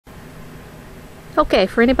Okay,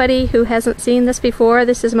 for anybody who hasn't seen this before,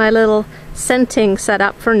 this is my little scenting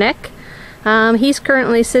setup for Nick. He's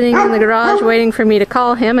currently sitting in the garage waiting for me to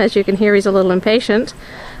call him. As you can hear, he's a little impatient.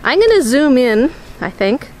 I'm going to zoom in, I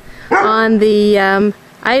think, on the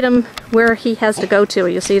item where he has to go to.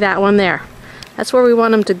 You'll see that one there. That's where we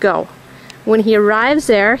want him to go. When he arrives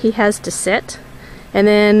there, he has to sit. And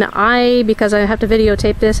then because I have to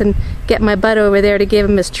videotape this and get my butt over there to give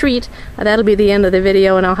him his treat, that'll be the end of the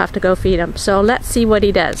video and I'll have to go feed him. So let's see what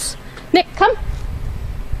he does. Nick, come.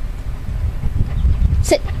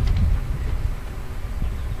 Sit.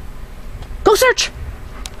 Go search.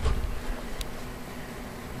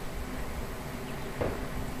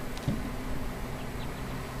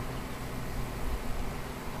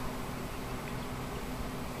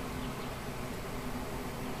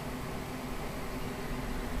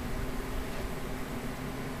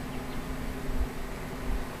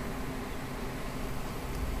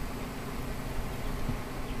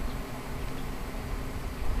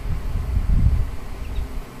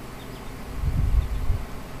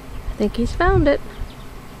 I think he's found it.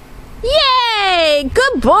 Yay!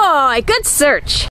 Good boy! Good search!